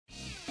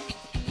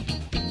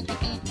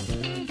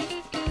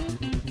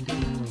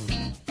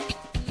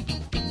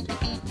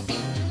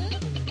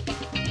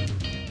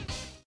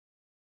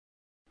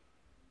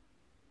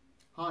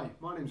Hi,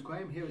 my name's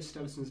Graham here at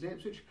Stellison's in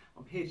Ipswich.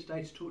 I'm here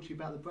today to talk to you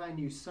about the brand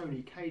new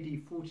Sony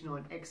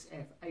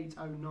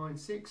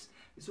KD49XF8096.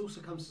 This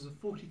also comes as a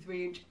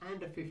 43-inch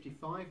and a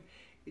 55.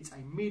 It's a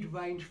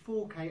mid-range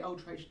 4K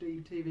Ultra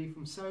HD TV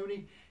from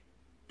Sony.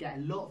 Get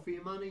a lot for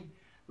your money.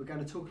 We're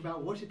going to talk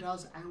about what it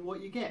does and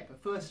what you get.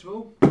 But first of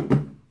all,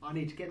 I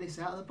need to get this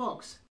out of the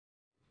box.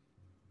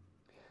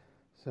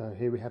 So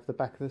here we have the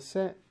back of the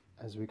set.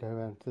 As we go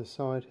around to the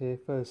side here,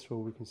 first of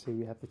all we can see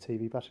we have the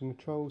TV button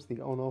controls,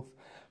 the on-off,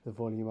 the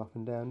volume up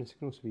and down. This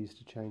can also be used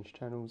to change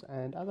channels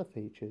and other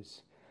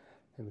features.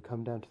 Then we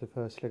come down to the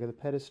first leg of the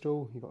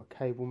pedestal. You've got a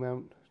cable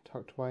mount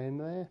tucked away in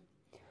there.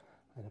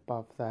 And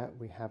above that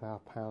we have our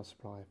power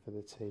supply for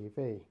the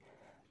TV.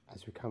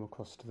 As we come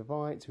across to the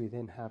right, we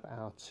then have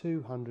our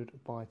 200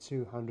 by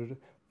 200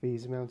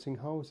 VESA mounting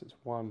holes. It's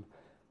 1,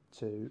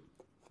 2,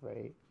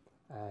 3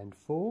 and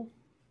 4.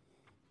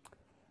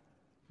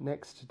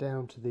 Next,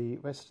 down to the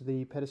rest of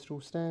the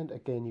pedestal stand.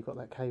 Again, you've got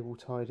that cable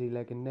tidy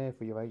leg in there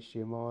for your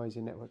HDMIs,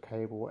 your network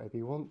cable, whatever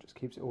you want. Just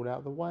keeps it all out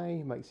of the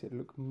way, makes it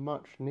look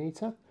much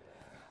neater.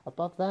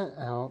 Above that,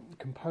 our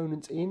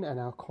components in and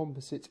our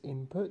composite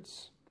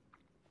inputs.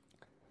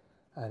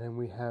 And then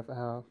we have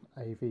our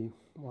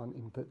AV1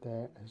 input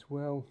there as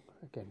well.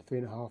 Again,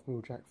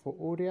 3.5mm jack for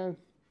audio.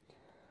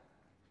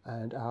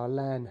 And our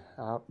LAN,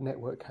 our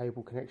network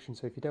cable connection.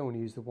 So if you don't want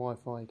to use the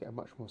Wi-Fi, you get a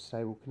much more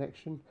stable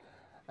connection.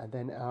 And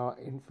then our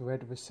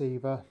infrared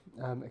receiver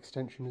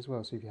extension as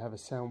well, so if you have a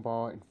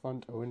soundbar in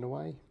front or in the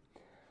way.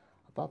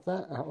 Above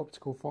that, our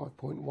optical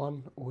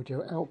 5.1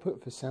 audio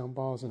output for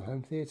soundbars and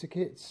home theatre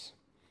kits.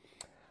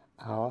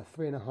 Our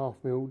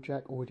 3.5mm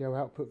jack audio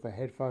output for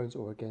headphones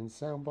or again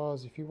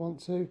soundbars if you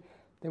want to.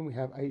 Then we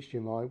have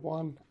HDMI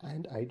 1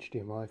 and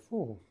HDMI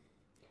 4.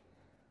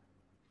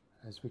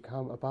 As we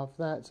come above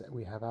that,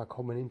 we have our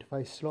common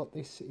interface slot.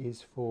 This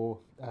is for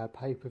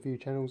pay-per-view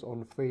channels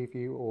on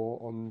Freeview or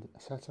on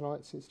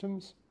satellite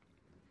systems.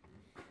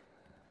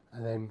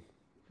 And then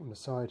on the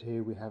side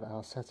here we have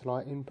our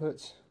satellite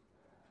input.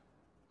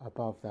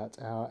 Above that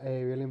our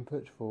aerial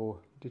input for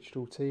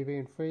digital TV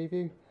and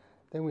Freeview.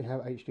 Then we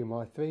have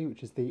HDMI 3,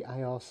 which is the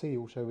ARC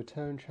auto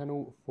return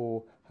channel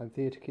for home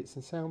theatre kits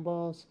and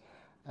soundbars.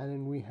 And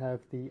then we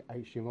have the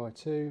HDMI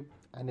 2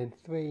 and then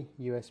 3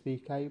 USB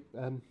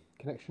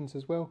connections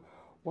as well,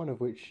 one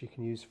of which you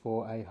can use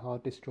for a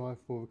hard disk drive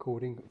for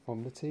recording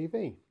from the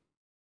TV.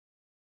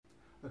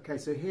 Okay,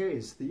 so here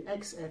is the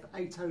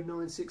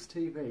XF8096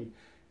 TV.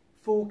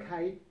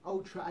 4K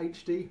Ultra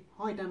HD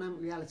High Dynamic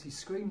Reality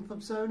screen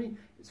from Sony.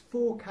 It's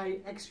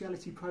 4K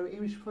X-Reality Pro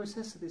image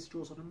processor. This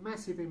draws on a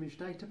massive image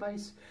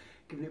database,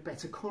 giving it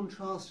better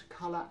contrast,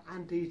 colour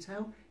and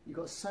detail. You've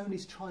got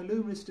Sony's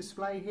triluminous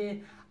display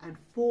here and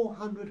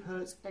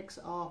 400Hz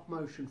XR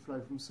motion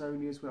flow from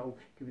Sony as well,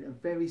 giving it a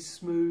very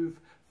smooth,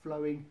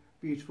 flowing,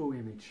 beautiful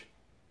image.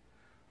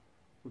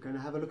 We're going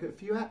to have a look at a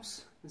few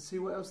apps and see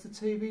what else the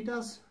TV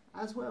does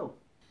as well.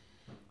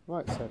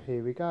 Right, so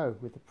here we go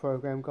with the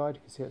program guide.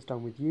 You can see it's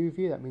done with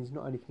U-view. That means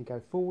not only can you go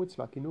forwards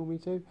like you normally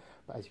do,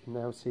 but as you can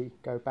now see,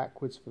 go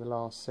backwards for the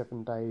last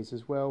 7 days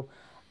as well,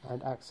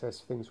 and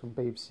access things from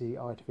BBC,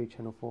 ITV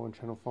Channel 4 and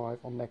Channel 5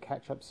 on their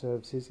catch-up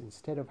services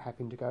instead of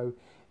having to go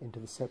into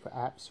the separate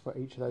apps for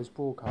each of those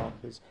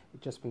broadcasters.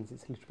 It just means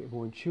it's a little bit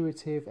more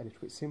intuitive, a little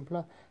bit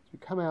simpler. As we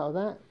come out of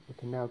that, we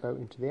can now go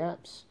into the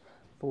apps.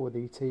 For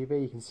the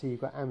TV, you can see you've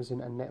got Amazon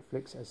and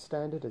Netflix as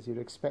standard, as you'd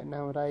expect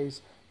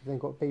nowadays. You've then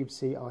got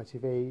BBC,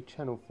 ITV,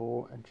 Channel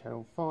 4 and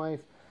Channel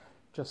 5,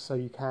 just so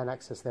you can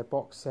access their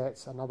box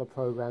sets and other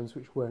programmes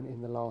which weren't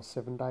in the last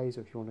 7 days,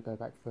 or if you want to go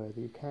back further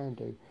you can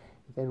do.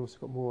 You've then also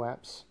got more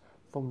apps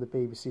from the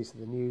BBC, so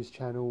the news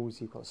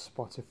channels, you've got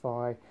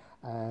Spotify,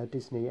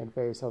 Disney and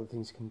various other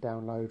things you can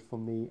download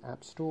from the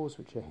app stores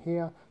which are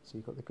here. So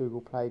you've got the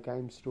Google Play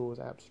game stores,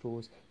 app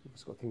stores, you've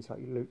also got things like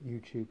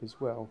YouTube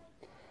as well.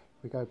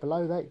 We go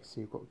below that, you can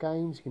see you've got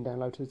games you can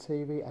download to the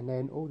TV, and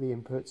then all the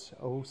inputs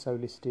are also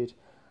listed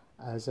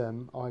as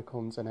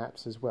icons and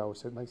apps as well,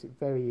 so it makes it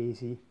very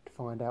easy to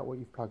find out what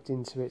you've plugged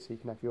into it, so you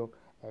can have your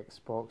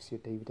Xbox, your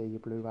DVD, your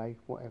Blu-ray,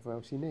 whatever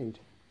else you need.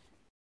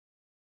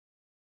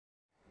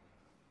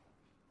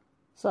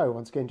 So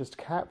once again, just to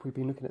cap, we've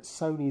been looking at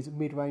Sony's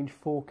mid-range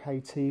 4K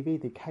TV,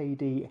 the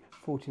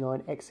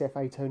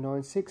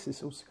KD49XF8096.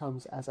 This also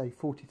comes as a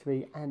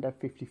 43 and a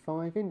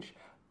 55-inch.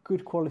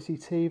 Good quality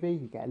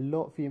TV, you get a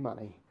lot for your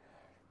money.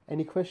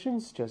 Any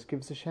questions, just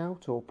give us a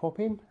shout or pop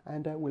in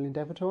and we'll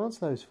endeavour to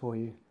answer those for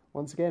you.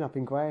 Once again, I've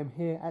been Graham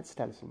here at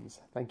Stellison's.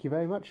 Thank you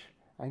very much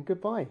and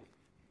goodbye.